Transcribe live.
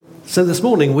So this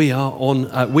morning we are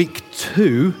on week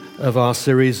 2 of our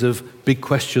series of big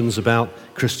questions about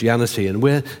Christianity, and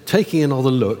we're taking another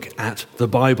look at the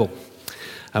Bible.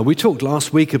 We talked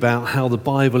last week about how the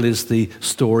Bible is the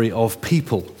story of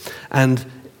people and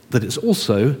that it's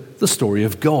also the story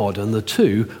of God, and the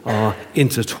two are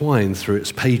intertwined through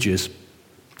its pages.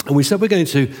 And we said we're going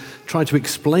to try to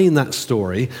explain that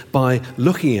story by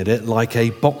looking at it like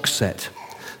a box set.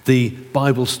 The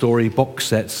Bible story box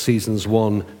set, seasons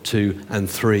 1, 2, and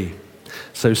 3.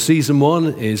 So season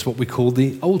 1 is what we call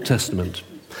the Old Testament.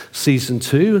 Season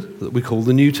 2, that we call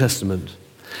the New Testament.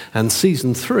 And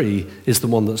season 3 is the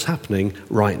one that's happening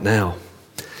right now.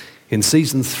 In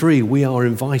season 3, we are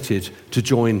invited to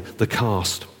join the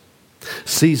cast.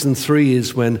 Season 3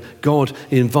 is when God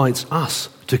invites us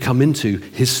to come into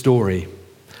his story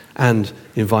and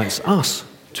invites us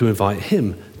to invite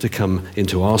him to come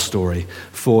into our story,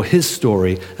 for his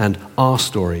story and our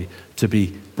story to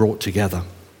be brought together.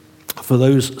 For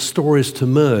those stories to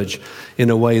merge in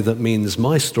a way that means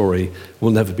my story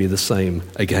will never be the same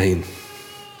again.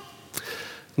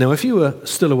 Now, if you were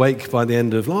still awake by the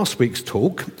end of last week's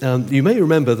talk, you may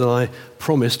remember that I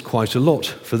promised quite a lot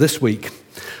for this week.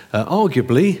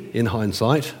 Arguably, in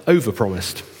hindsight,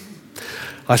 overpromised.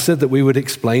 I said that we would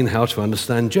explain how to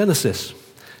understand Genesis,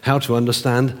 how to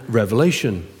understand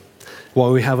Revelation, why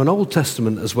we have an Old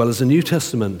Testament as well as a New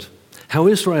Testament, how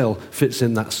Israel fits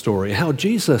in that story, how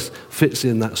Jesus fits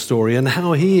in that story, and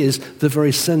how he is the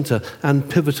very center and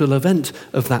pivotal event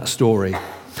of that story,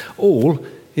 all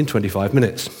in 25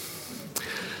 minutes.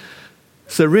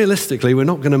 So realistically, we're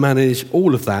not going to manage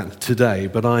all of that today,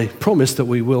 but I promise that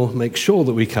we will make sure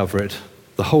that we cover it,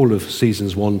 the whole of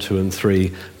seasons 1, 2, and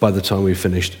 3, by the time we've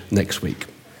finished next week.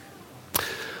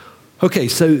 Okay,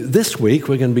 so this week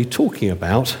we're going to be talking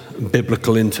about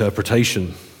biblical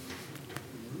interpretation.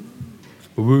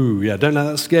 Ooh, yeah, don't let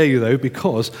that scare you though,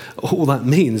 because all that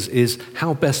means is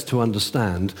how best to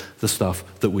understand the stuff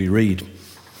that we read.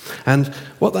 And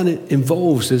what that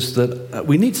involves is that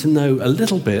we need to know a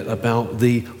little bit about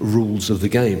the rules of the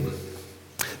game.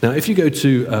 Now, if you go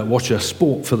to watch a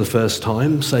sport for the first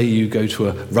time, say you go to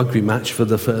a rugby match for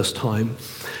the first time,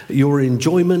 your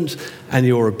enjoyment and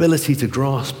your ability to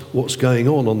grasp what's going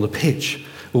on the pitch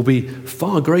will be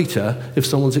far greater if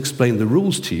someone's explained the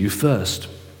rules to you first.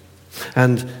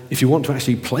 And if you want to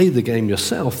actually play the game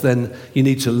yourself, then you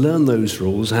need to learn those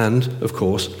rules and, of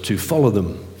course, to follow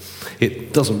them.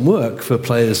 It doesn't work for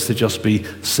players to just be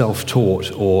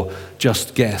self-taught or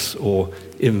just guess or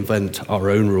invent our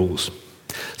own rules.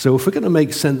 So if we're going to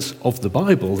make sense of the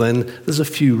Bible, then there's a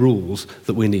few rules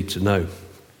that we need to know.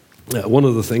 One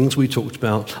of the things we talked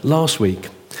about last week,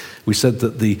 we said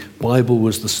that the Bible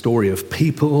was the story of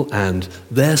people and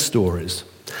their stories,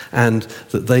 and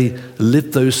that they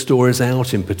lived those stories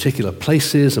out in particular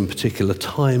places and particular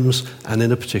times and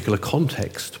in a particular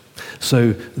context.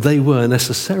 So they were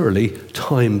necessarily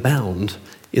time-bound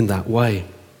in that way.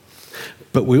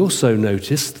 But we also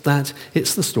noticed that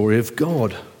it's the story of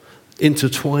God,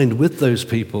 intertwined with those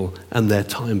people and their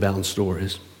time-bound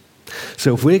stories.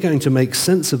 So if we're going to make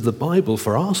sense of the Bible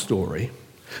for our story,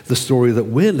 the story that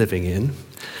we're living in,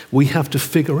 we have to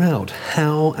figure out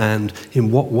how and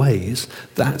in what ways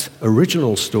that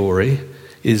original story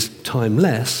is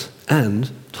timeless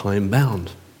and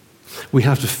time-bound. We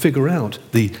have to figure out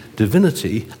the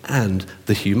divinity and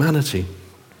the humanity.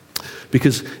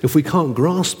 Because if we can't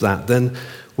grasp that, then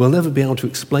we'll never be able to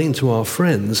explain to our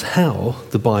friends how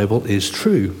the Bible is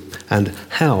true and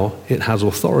how it has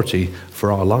authority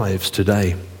for our lives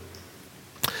today.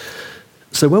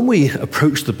 So when we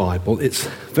approach the Bible, it's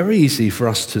very easy for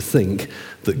us to think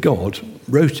that God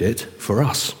wrote it for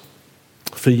us,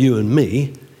 for you and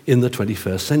me in the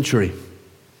 21st century.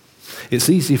 It's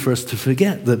easy for us to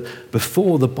forget that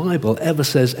before the Bible ever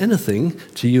says anything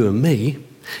to you and me,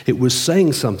 it was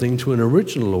saying something to an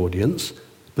original audience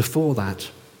before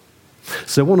that.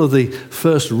 So one of the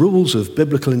first rules of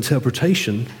biblical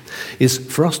interpretation is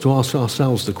for us to ask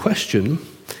ourselves the question,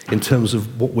 in terms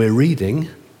of what we're reading,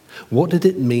 what did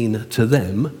it mean to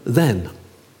them then?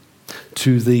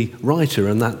 To the writer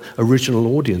and that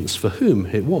original audience for whom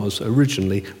it was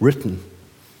originally written.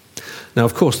 Now,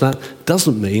 of course, that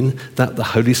doesn't mean that the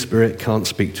Holy Spirit can't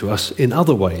speak to us in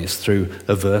other ways through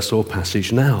a verse or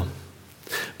passage now.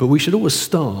 But we should always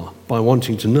start by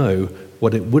wanting to know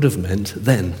what it would have meant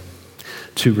then,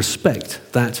 to respect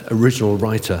that original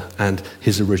writer and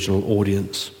his original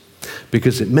audience,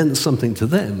 because it meant something to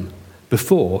them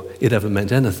before it ever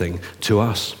meant anything to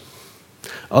us.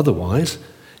 Otherwise,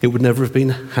 it would never have been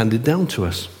handed down to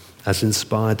us as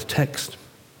inspired text.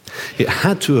 It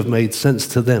had to have made sense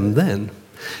to them then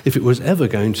if it was ever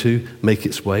going to make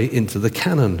its way into the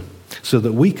canon so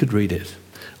that we could read it,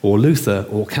 or Luther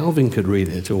or Calvin could read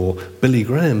it, or Billy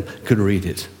Graham could read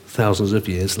it thousands of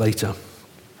years later.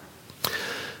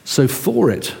 So for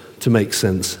it to make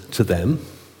sense to them,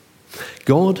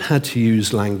 God had to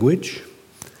use language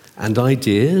and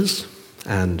ideas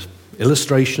and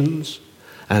illustrations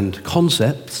and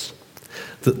concepts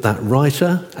that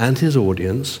writer and his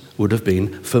audience would have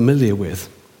been familiar with.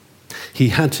 He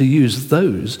had to use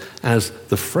those as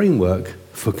the framework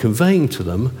for conveying to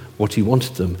them what he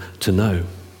wanted them to know.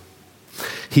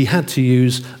 He had to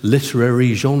use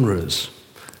literary genres,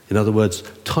 in other words,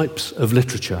 types of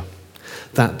literature,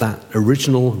 that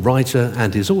original writer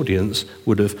and his audience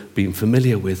would have been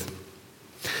familiar with.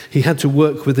 He had to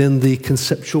work within the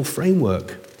conceptual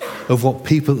framework of what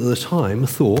people at the time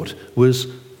thought was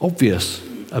obvious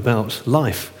about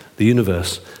life, the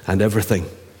universe, and everything.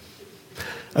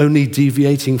 Only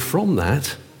deviating from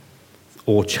that,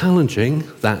 or challenging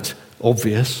that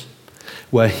obvious,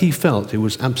 where he felt it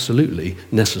was absolutely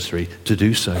necessary to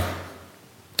do so.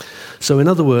 So in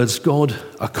other words, God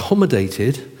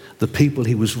accommodated the people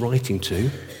he was writing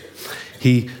to.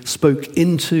 He spoke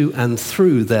into and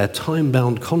through their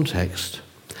time-bound context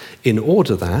in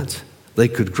order that they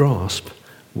could grasp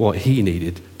what he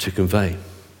needed to convey.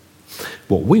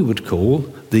 What we would call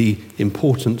the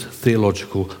important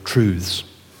theological truths.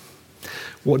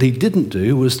 What he didn't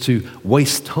do was to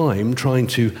waste time trying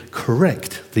to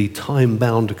correct the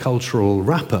time-bound cultural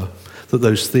wrapper that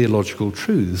those theological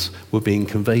truths were being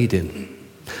conveyed in.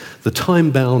 The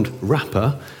time-bound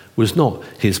wrapper was not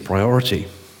his priority.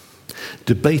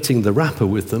 Debating the wrapper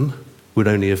with them would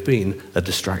only have been a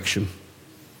distraction.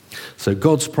 So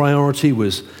God's priority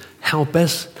was how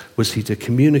best was he to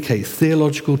communicate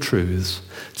theological truths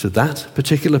to that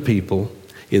particular people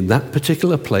in that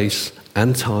particular place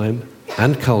and time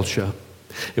and culture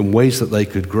in ways that they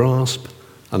could grasp,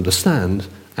 understand,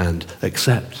 and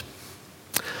accept.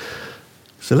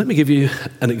 So let me give you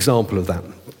an example of that.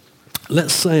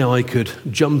 Let's say I could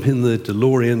jump in the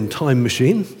DeLorean time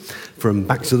machine from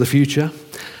Back to the Future,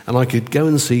 and I could go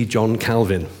and see John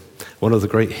Calvin, one of the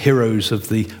great heroes of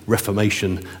the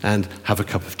Reformation, and have a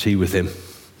cup of tea with him.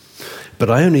 But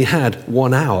I only had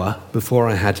 1 hour before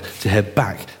I had to head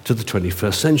back to the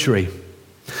 21st century.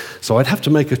 So I'd have to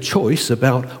make a choice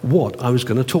about what I was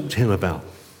going to talk to him about.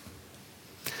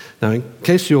 Now, in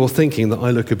case you're thinking that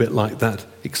I look a bit like that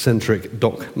eccentric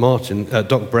Doc Brown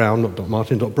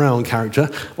character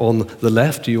on the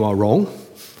left, you are wrong.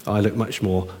 I look much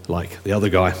more like the other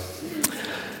guy.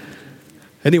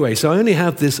 Anyway, so I only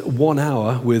have this 1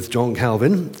 hour with John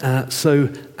Calvin. So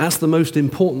as the most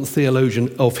important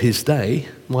theologian of his day,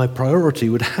 my priority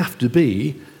would have to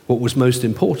be what was most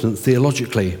important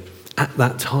theologically at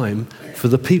that time for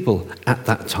the people at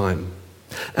that time.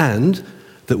 And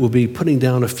that will be putting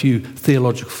down a few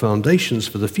theological foundations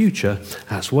for the future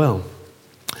as well.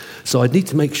 So I'd need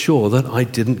to make sure that I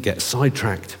didn't get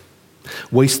sidetracked,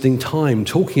 wasting time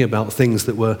talking about things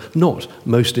that were not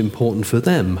most important for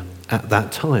them at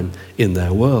that time in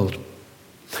their world.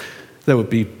 There would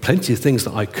be plenty of things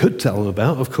that I could tell them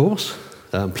about, of course,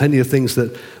 plenty of things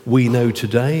that we know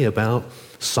today about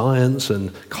science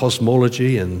and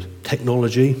cosmology and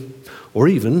technology, or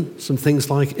even some things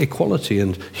like equality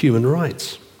and human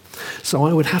rights. So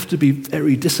I would have to be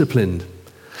very disciplined.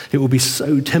 It would be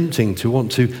so tempting to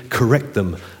want to correct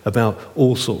them about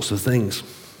all sorts of things.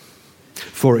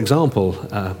 For example,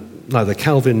 neither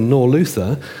Calvin nor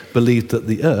Luther believed that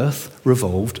the earth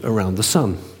revolved around the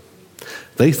sun.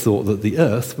 They thought that the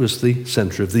earth was the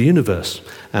center of the universe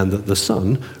and that the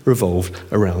sun revolved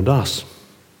around us.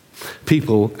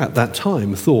 People at that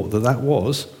time thought that that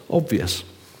was obvious.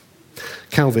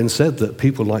 Calvin said that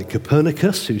people like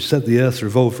Copernicus, who said the earth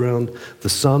revolved around the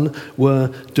sun,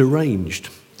 were deranged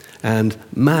and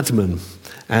madmen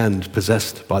and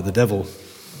possessed by the devil.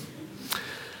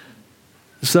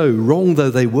 So, wrong though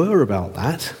they were about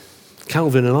that,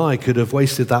 Calvin and I could have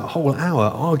wasted that whole hour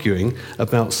arguing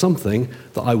about something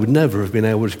that I would never have been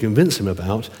able to convince him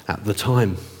about at the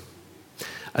time.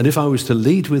 And if I was to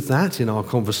lead with that in our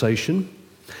conversation,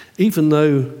 even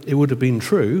though it would have been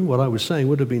true, what I was saying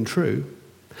would have been true,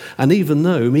 and even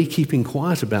though me keeping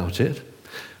quiet about it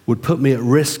would put me at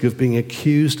risk of being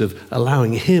accused of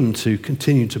allowing him to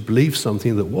continue to believe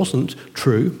something that wasn't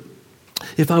true,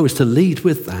 if I was to lead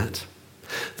with that,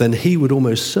 then he would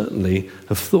almost certainly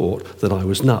have thought that I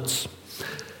was nuts.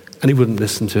 And he wouldn't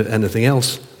listen to anything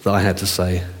else that I had to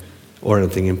say or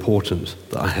anything important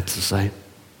that I had to say,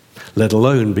 let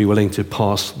alone be willing to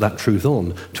pass that truth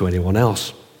on to anyone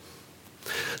else.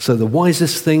 So the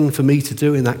wisest thing for me to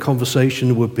do in that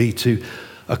conversation would be to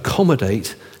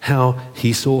accommodate how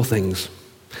he saw things,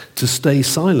 to stay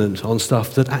silent on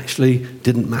stuff that actually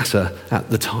didn't matter at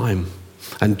the time,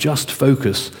 and just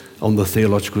focus on the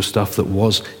theological stuff that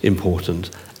was important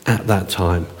at that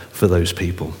time for those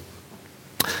people.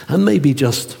 And maybe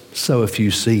just sow a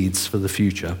few seeds for the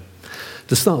future,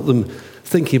 to start them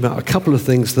thinking about a couple of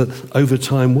things that over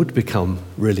time would become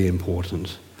really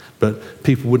important, but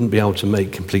people wouldn't be able to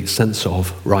make complete sense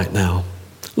of right now,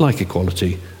 like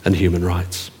equality and human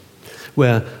rights,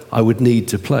 where I would need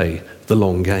to play the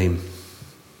long game.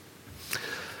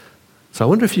 So I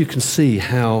wonder if you can see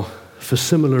how, for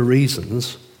similar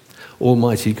reasons,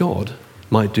 Almighty God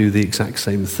might do the exact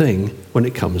same thing when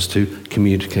it comes to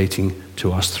communicating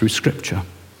to us through Scripture.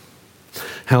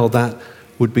 How that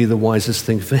would be the wisest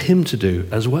thing for him to do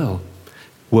as well,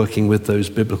 working with those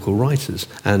biblical writers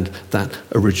and that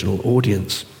original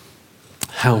audience.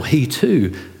 How he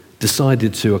too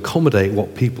decided to accommodate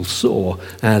what people saw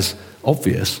as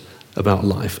obvious about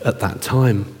life at that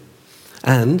time,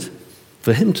 and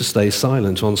for him to stay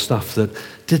silent on stuff that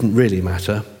didn't really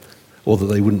matter or that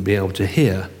they wouldn't be able to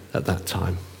hear at that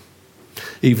time,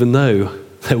 even though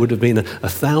there would have been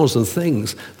 1,000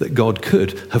 things that God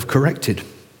could have corrected,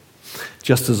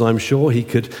 just as I'm sure he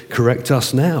could correct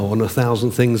us now on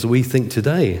 1,000 things we think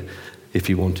today if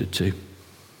he wanted to.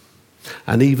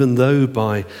 And even though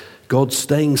by God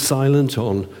staying silent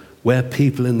on where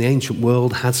people in the ancient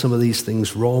world had some of these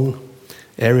things wrong,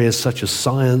 areas such as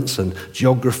science and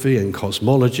geography and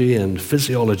cosmology and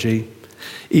physiology,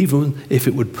 even if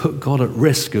it would put God at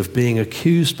risk of being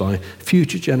accused by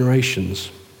future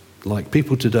generations, like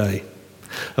people today,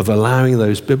 of allowing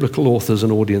those biblical authors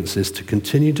and audiences to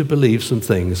continue to believe some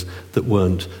things that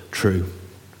weren't true.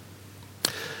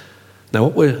 Now,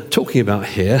 what we're talking about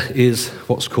here is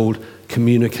what's called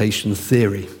communication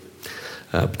theory.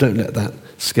 But don't let that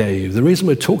scare you. The reason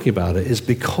we're talking about it is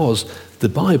because the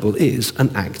Bible is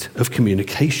an act of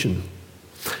communication.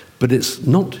 But it's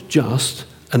not just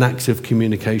an act of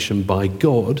communication by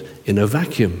God in a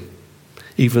vacuum,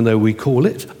 even though we call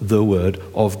it the Word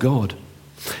of God.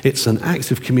 It's an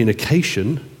act of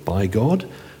communication by God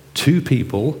to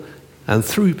people and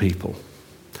through people.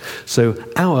 So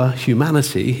our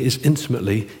humanity is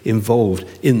intimately involved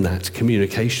in that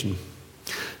communication.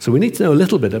 So we need to know a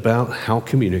little bit about how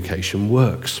communication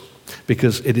works,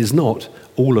 because it is not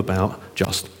all about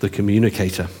just the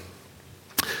communicator.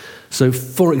 So,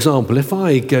 for example, if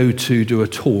I go to do a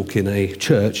talk in a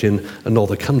church in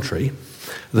another country,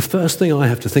 the first thing I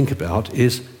have to think about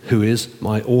is who is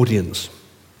my audience.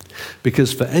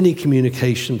 Because for any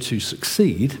communication to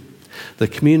succeed, the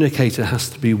communicator has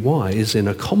to be wise in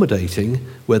accommodating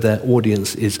where their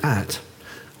audience is at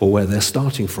or where they're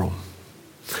starting from.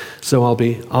 So I'll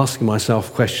be asking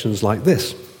myself questions like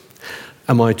this.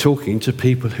 Am I talking to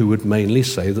people who would mainly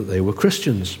say that they were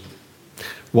Christians?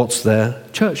 What's their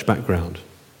church background?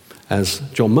 As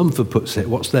John Mumford puts it,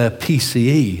 what's their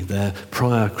PCE, their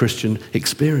prior Christian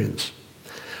experience?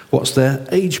 What's their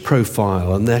age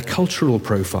profile and their cultural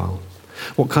profile?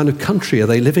 What kind of country are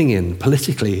they living in,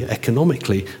 politically,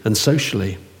 economically, and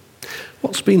socially?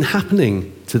 What's been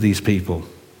happening to these people?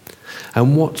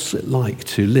 And what's it like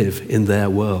to live in their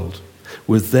world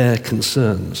with their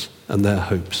concerns and their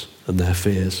hopes and their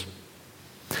fears?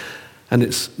 And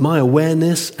it's my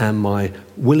awareness and my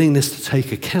willingness to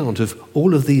take account of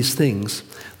all of these things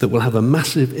that will have a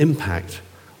massive impact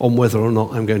on whether or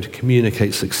not I'm going to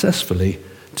communicate successfully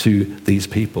to these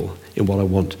people in what I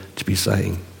want to be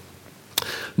saying.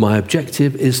 My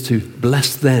objective is to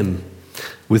bless them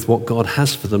with what God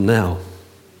has for them now,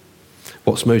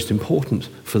 what's most important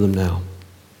for them now.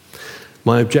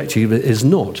 My objective is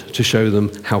not to show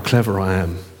them how clever I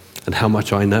am and how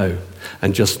much I know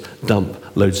and just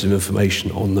dump loads of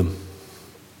information on them.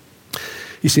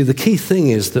 You see, the key thing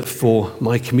is that for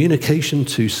my communication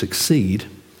to succeed,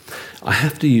 I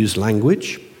have to use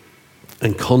language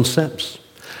and concepts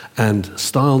and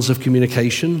styles of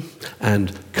communication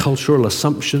and cultural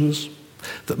assumptions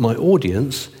that my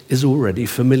audience is already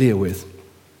familiar with,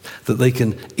 that they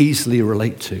can easily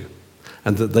relate to,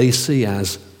 and that they see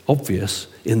as obvious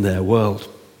in their world.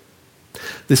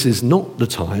 This is not the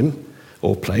time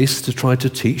or place to try to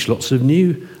teach lots of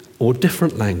new or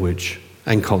different language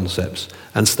and concepts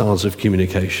and styles of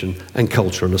communication and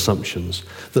cultural assumptions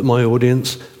that my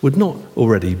audience would not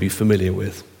already be familiar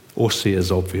with or see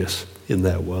as obvious in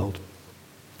their world.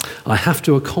 I have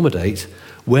to accommodate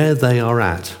where they are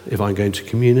at if I'm going to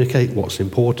communicate what's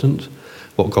important,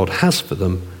 what God has for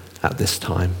them at this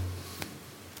time.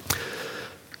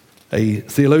 A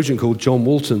theologian called John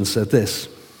Walton said this: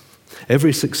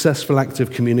 Every successful act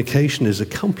of communication is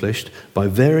accomplished by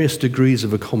various degrees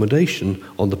of accommodation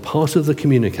on the part of the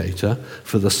communicator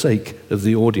for the sake of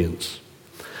the audience.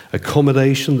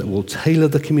 Accommodation that will tailor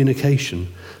the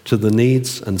communication to the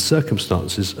needs and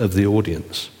circumstances of the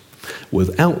audience.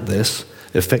 Without this,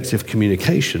 effective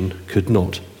communication could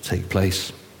not take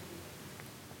place.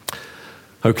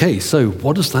 Okay, so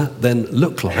what does that then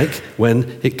look like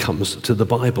when it comes to the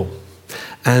Bible?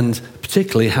 And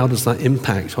particularly, how does that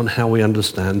impact on how we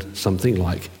understand something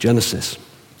like Genesis?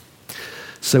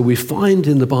 So we find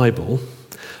in the Bible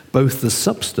both the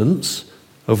substance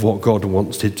of what God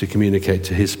wanted to communicate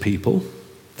to his people,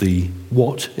 the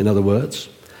what, in other words,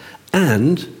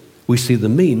 and we see the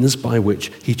means by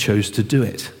which he chose to do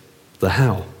it, the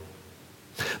how.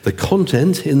 The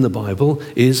content in the Bible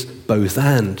is both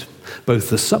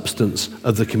the substance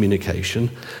of the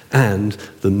communication and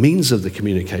the means of the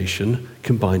communication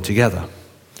combined together,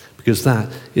 because that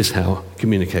is how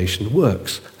communication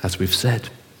works, as we've said.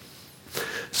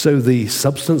 So the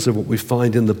substance of what we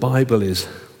find in the Bible is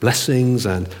blessings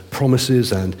and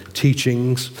promises and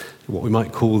teachings, what we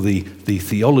might call the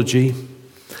theology,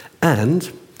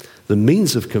 and the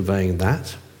means of conveying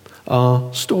that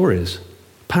are stories,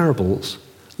 parables,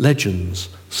 legends,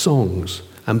 songs,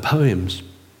 and poems,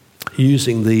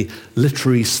 using the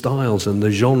literary styles and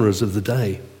the genres of the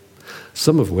day,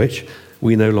 some of which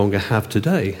we no longer have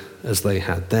today as they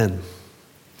had then.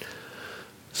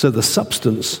 So the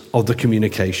substance of the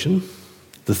communication,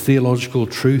 the theological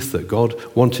truth that God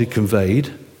wanted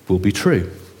conveyed, will be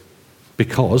true,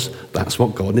 because that's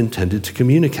what God intended to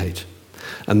communicate,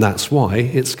 and that's why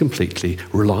it's completely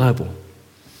reliable.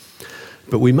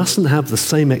 But we mustn't have the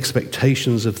same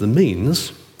expectations of the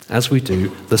means as we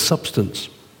do the substance,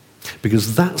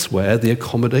 because that's where the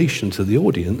accommodation to the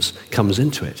audience comes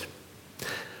into it.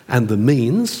 And the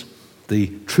means,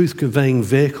 the truth-conveying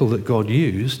vehicle that God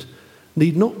used,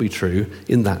 need not be true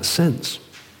in that sense,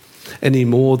 any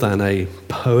more than a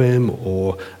poem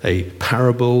or a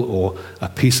parable or a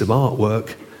piece of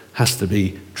artwork has to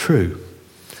be true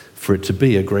for it to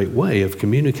be a great way of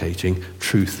communicating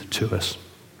truth to us.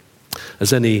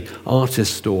 As any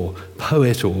artist or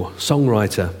poet or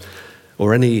songwriter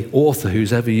or any author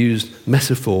who's ever used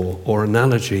metaphor or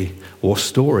analogy or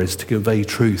stories to convey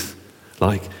truth,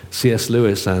 like C.S.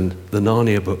 Lewis and the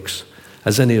Narnia books,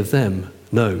 as any of them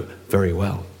know very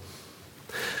well.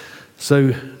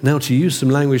 So now to use some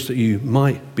language that you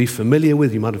might be familiar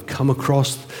with, you might have come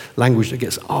across, language that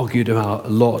gets argued about a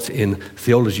lot in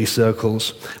theology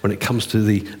circles when it comes to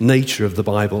the nature of the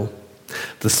Bible.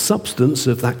 The substance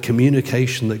of that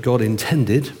communication that God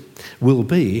intended will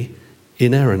be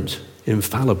inerrant,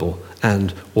 infallible,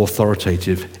 and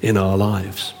authoritative in our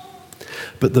lives.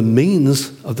 But the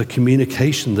means of the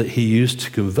communication that he used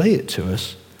to convey it to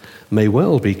us may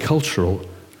well be cultural,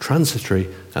 transitory,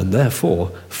 and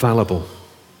therefore fallible.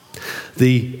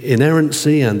 The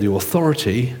inerrancy and the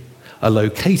authority are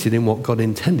located in what God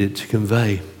intended to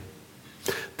convey.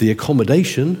 The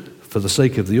accommodation, for the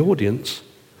sake of the audience,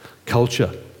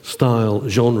 culture, style,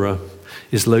 genre,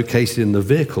 is located in the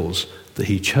vehicles that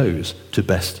he chose to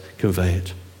best convey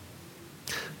it.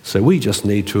 So we just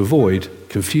need to avoid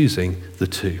confusing the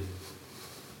two.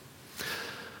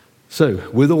 So,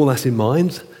 with all that in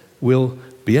mind, we'll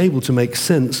be able to make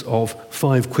sense of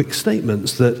 5 quick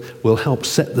statements that will help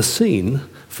set the scene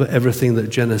for everything that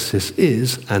Genesis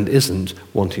is and isn't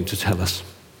wanting to tell us.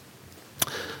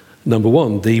 Number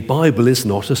 1, the Bible is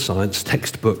not a science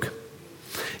textbook.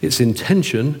 Its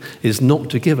intention is not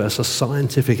to give us a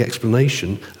scientific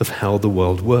explanation of how the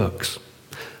world works,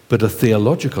 but a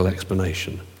theological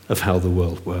explanation of how the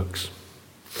world works.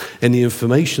 Any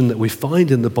information that we find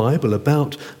in the Bible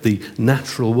about the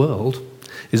natural world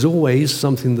is always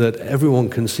something that everyone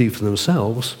can see for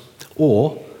themselves,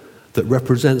 or that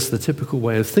represents the typical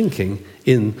way of thinking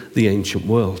in the ancient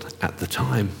world at the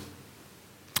time.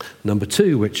 Number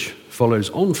 2, which follows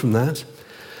on from that,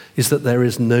 is that there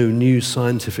is no new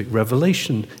scientific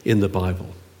revelation in the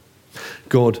Bible.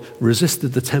 God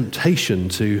resisted the temptation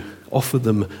to offer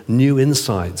them new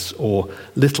insights or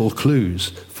little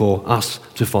clues for us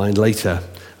to find later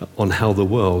on how the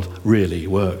world really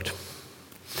worked.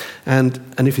 And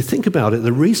if you think about it,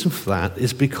 the reason for that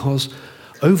is because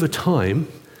over time,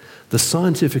 the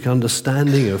scientific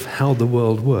understanding of how the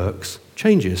world works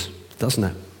changes, doesn't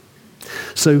it?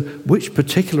 So which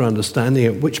particular understanding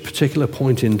at which particular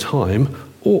point in time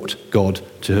ought God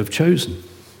to have chosen?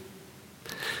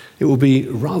 It will be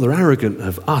rather arrogant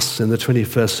of us in the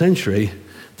 21st century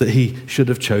that he should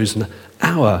have chosen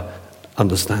our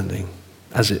understanding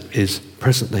as it is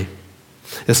presently.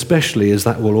 especially as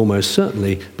that will almost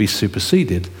certainly be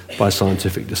superseded by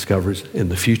scientific discoveries in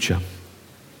the future.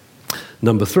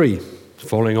 Number 3,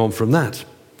 following on from that,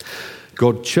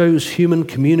 God chose human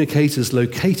communicators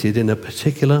located in a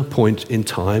particular point in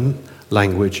time,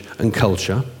 language, and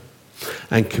culture,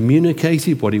 and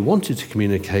communicated what he wanted to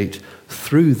communicate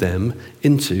through them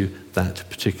into that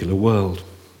particular world.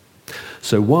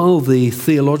 So while the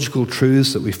theological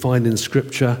truths that we find in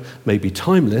Scripture may be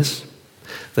timeless,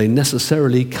 they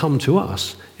necessarily come to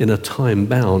us in a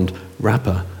time-bound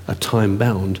wrapper, a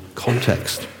time-bound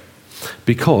context,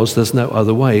 because there's no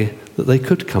other way that they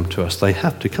could come to us. They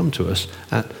have to come to us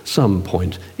at some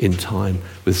point in time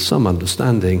with some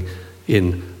understanding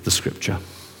in the Scripture.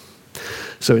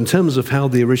 So in terms of how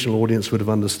the original audience would have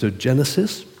understood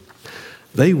Genesis,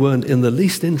 they weren't in the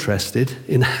least interested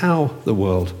in how the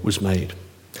world was made.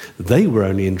 They were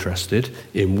only interested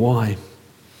in why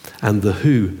and the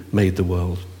who made the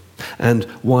world, and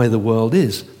why the world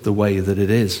is the way that it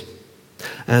is,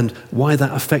 and why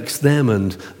that affects them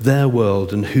and their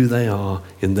world and who they are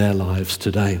in their lives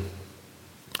today.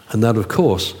 And that, of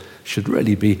course, should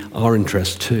really be our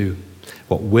interest too,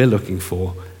 what we're looking for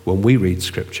when we read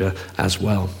Scripture as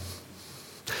well.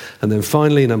 And then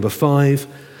finally, number 5,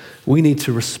 we need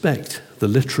to respect the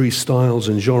literary styles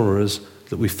and genres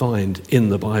that we find in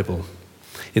the Bible,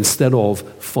 instead of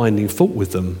finding fault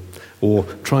with them or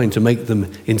trying to make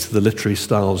them into the literary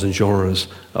styles and genres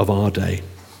of our day.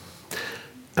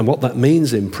 And what that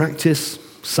means in practice,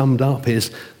 summed up,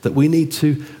 is that we need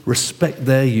to respect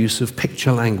their use of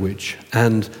picture language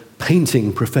and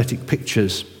painting prophetic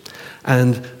pictures,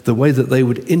 and the way that they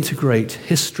would integrate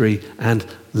history and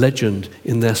legend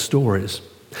in their stories,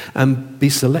 and be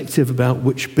selective about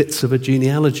which bits of a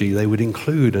genealogy they would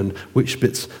include and which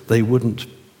bits they wouldn't,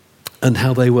 and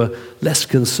how they were less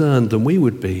concerned than we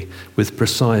would be with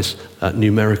precise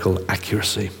numerical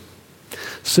accuracy,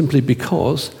 simply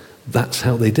because that's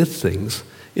how they did things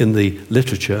in the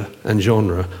literature and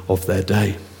genre of their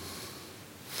day.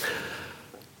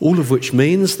 All of which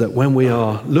means that when we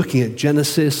are looking at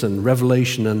Genesis and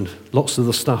Revelation and lots of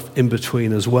the stuff in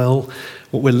between as well,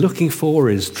 what we're looking for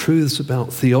is truths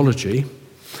about theology,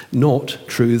 not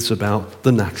truths about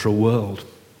the natural world.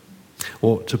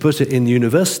 Or to put it in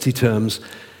university terms,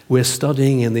 we're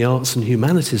studying in the Arts and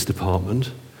Humanities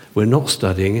department, we're not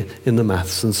studying in the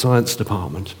Maths and Science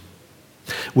department.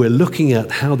 We're looking at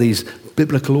how these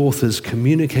biblical authors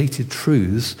communicated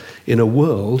truths in a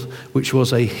world which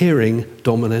was a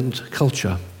hearing-dominant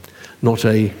culture, not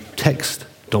a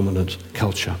text-dominant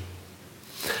culture.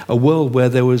 A world where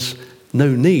there was no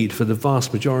need for the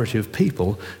vast majority of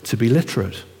people to be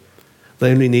literate.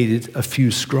 They only needed a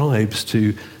few scribes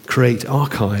to create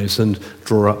archives and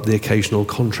draw up the occasional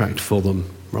contract for them,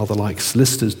 rather like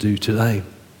solicitors do today.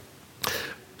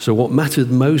 So what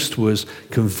mattered most was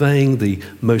conveying the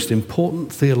most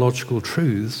important theological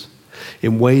truths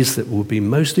in ways that will be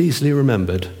most easily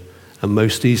remembered and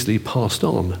most easily passed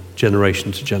on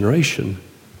generation to generation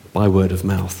by word of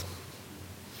mouth.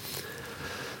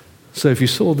 So if you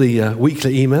saw the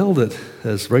weekly email that,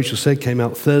 as Rachel said, came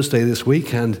out Thursday this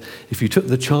week, and if you took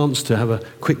the chance to have a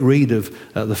quick read of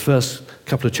the first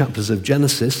couple of chapters of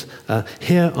Genesis,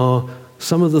 here are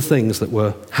some of the things that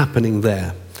were happening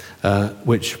there.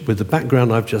 Which, with the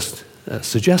background I've just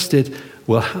suggested,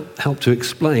 will help to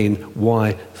explain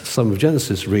why some of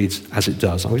Genesis reads as it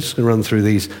does. I'm just going to run through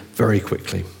these very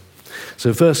quickly.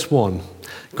 So verse 1,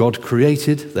 God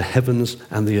created the heavens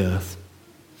and the earth.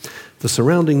 The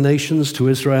surrounding nations to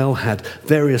Israel had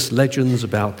various legends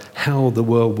about how the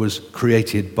world was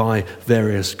created by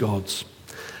various gods.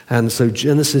 And so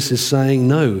Genesis is saying,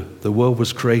 no, the world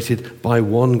was created by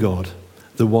one God,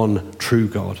 the one true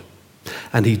God.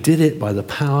 And he did it by the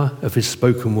power of his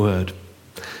spoken word.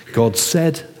 God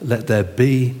said, let there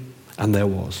be, and there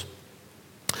was.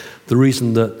 The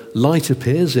reason that light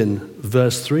appears in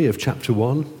verse 3 of chapter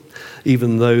 1,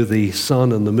 even though the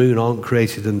sun and the moon aren't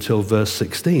created until verse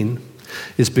 16,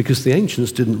 is because the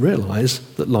ancients didn't realize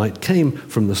that light came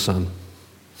from the sun,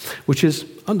 which is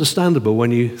understandable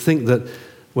when you think that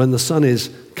when the sun is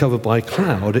covered by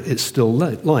cloud, it's still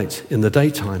light in the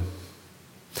daytime.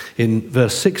 In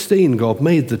verse 16, God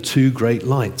made the two great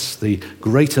lights, the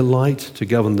greater light to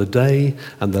govern the day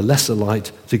and the lesser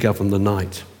light to govern the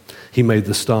night. He made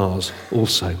the stars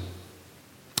also.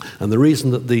 And the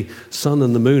reason that the sun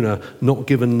and the moon are not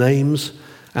given names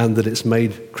and that it's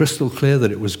made crystal clear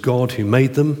that it was God who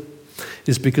made them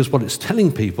is because what it's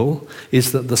telling people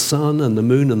is that the sun and the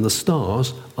moon and the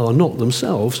stars are not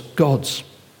themselves gods,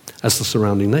 as the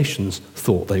surrounding nations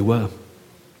thought they were.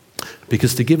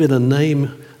 Because to give it a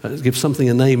name, give something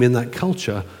a name in that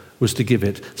culture was to give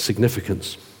it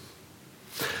significance.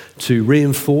 To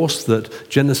reinforce that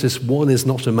Genesis 1 is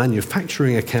not a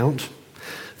manufacturing account,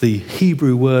 the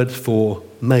Hebrew word for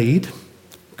made,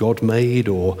 God made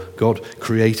or God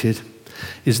created,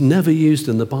 is never used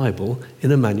in the Bible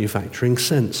in a manufacturing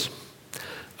sense,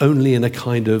 only in a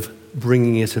kind of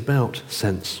bringing it about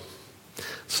sense.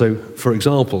 So, for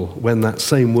example, when that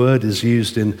same word is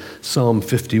used in Psalm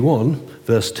 51,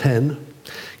 verse 10,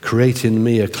 create in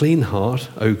me a clean heart,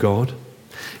 O God,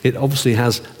 it obviously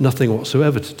has nothing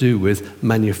whatsoever to do with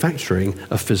manufacturing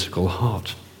a physical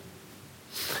heart.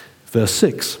 Verse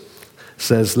 6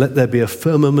 says, let there be a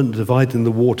firmament dividing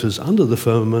the waters under the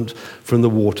firmament from the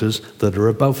waters that are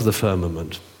above the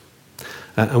firmament.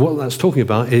 And what that's talking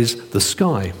about is the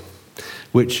sky,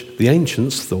 which the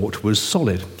ancients thought was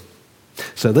solid.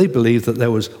 So they believed that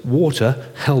there was water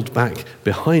held back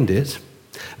behind it,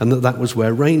 and that was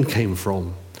where rain came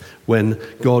from when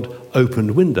God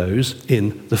opened windows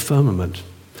in the firmament,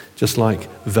 just like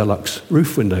Velux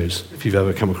roof windows, if you've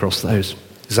ever come across those.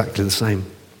 Exactly the same.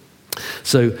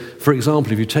 So, for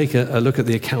example, if you take a look at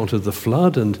the account of the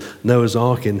flood and Noah's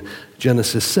Ark in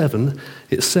Genesis 7,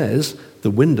 it says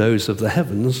the windows of the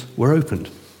heavens were opened,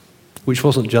 which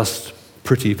wasn't just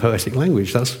pretty poetic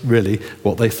language. That's really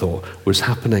what they thought was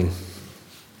happening.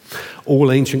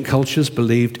 All ancient cultures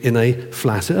believed in a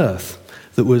flat earth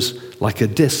that was like a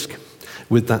disc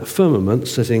with that firmament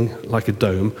sitting like a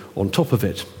dome on top of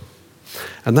it.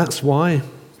 And that's why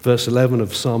verse 11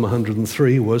 of Psalm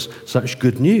 103 was such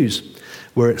good news,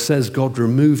 where it says God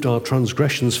removed our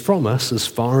transgressions from us as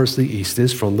far as the east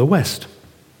is from the west.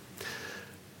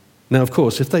 Now, of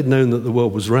course, if they'd known that the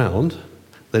world was round,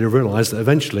 they'd have realized that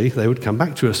eventually they would come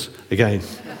back to us again.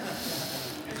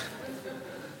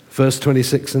 Verse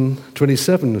 26 and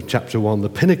 27 of chapter 1, the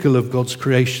pinnacle of God's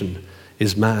creation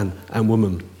is man and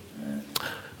woman.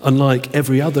 Unlike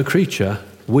every other creature,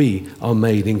 we are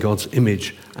made in God's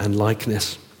image and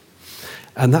likeness.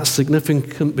 And that's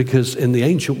significant because in the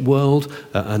ancient world,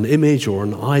 an image or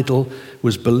an idol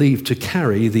was believed to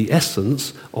carry the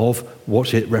essence of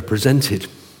what it represented.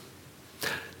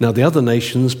 Now, the other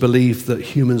nations believed that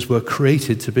humans were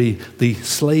created to be the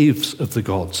slaves of the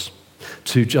gods,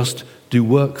 to just do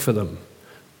work for them,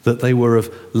 that they were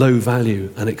of low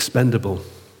value and expendable.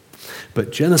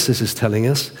 But Genesis is telling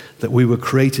us that we were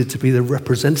created to be the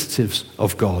representatives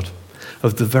of God,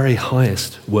 of the very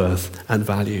highest worth and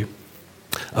value.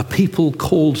 A people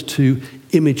called to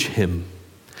image him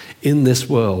in this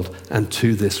world and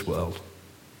to this world.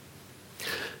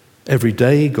 Every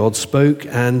day God spoke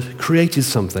and created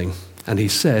something, and he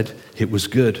said it was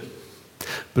good.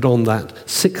 But on that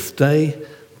sixth day,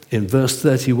 in verse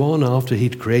 31, after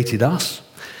he'd created us,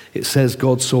 it says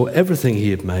God saw everything he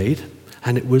had made,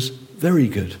 and it was very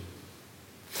good.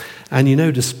 And you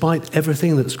know, despite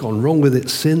everything that's gone wrong with it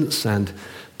since, and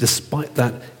despite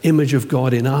that image of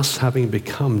God in us having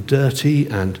become dirty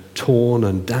and torn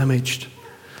and damaged,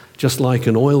 just like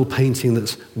an oil painting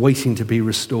that's waiting to be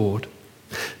restored,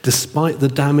 despite the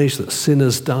damage that sin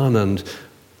has done and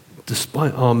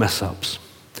despite our mess-ups,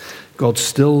 God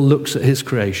still looks at his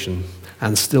creation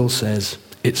and still says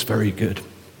it's very good,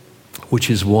 which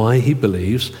is why he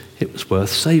believes it was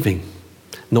worth saving,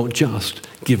 not just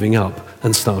giving up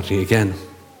and starting again.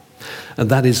 And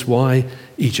that is why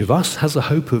each of us has a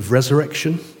hope of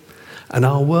resurrection, and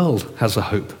our world has a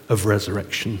hope of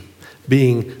resurrection,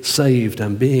 being saved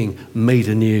and being made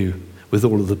anew with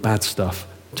all of the bad stuff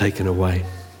taken away.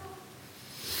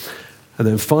 And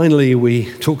then finally,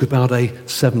 we talk about a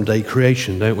 7-day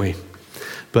creation, don't we?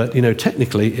 But, you know,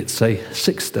 technically it's a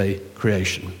 6-day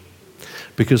creation,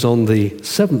 because on the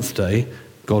 7th day,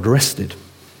 God rested,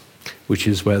 which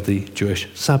is where the Jewish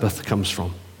Sabbath comes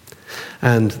from.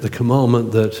 And the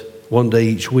commandment that one day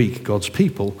each week God's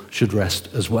people should rest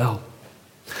as well.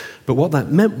 But what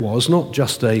that meant was not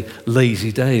just a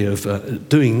lazy day of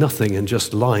doing nothing and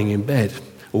just lying in bed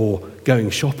or going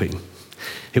shopping.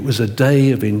 It was a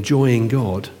day of enjoying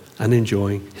God and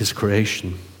enjoying his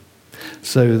creation.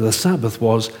 So the Sabbath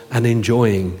was an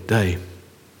enjoying day.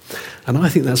 And I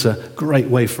think that's a great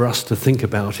way for us to think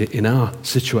about it in our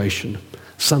situation.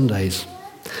 Sundays,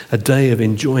 a day of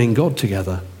enjoying God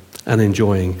together and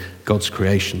enjoying God's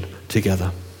creation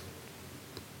together.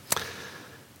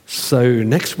 So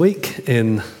next week,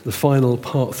 in the final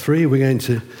part 3, we're going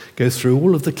to go through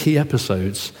all of the key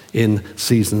episodes in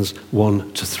seasons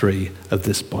 1 to 3 of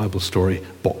this Bible story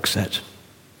box set.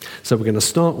 So we're going to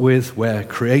start with where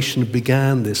creation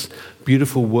began, this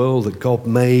beautiful world that God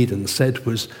made and said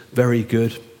was very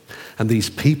good, and these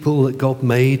people that God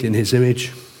made in his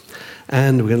image.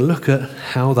 And we're going to look at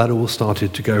how that all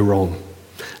started to go wrong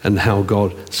and how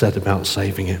God set about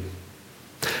saving it.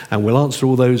 And we'll answer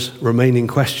all those remaining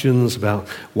questions about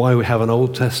why we have an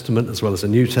Old Testament as well as a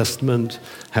New Testament,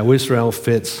 how Israel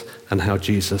fits, and how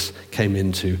Jesus came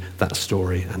into that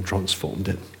story and transformed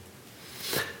it.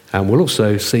 And we'll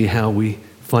also see how we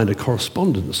find a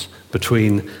correspondence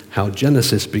between how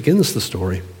Genesis begins the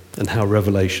story and how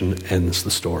Revelation ends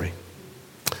the story.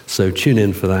 So tune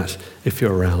in for that if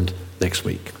you're around next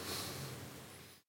week.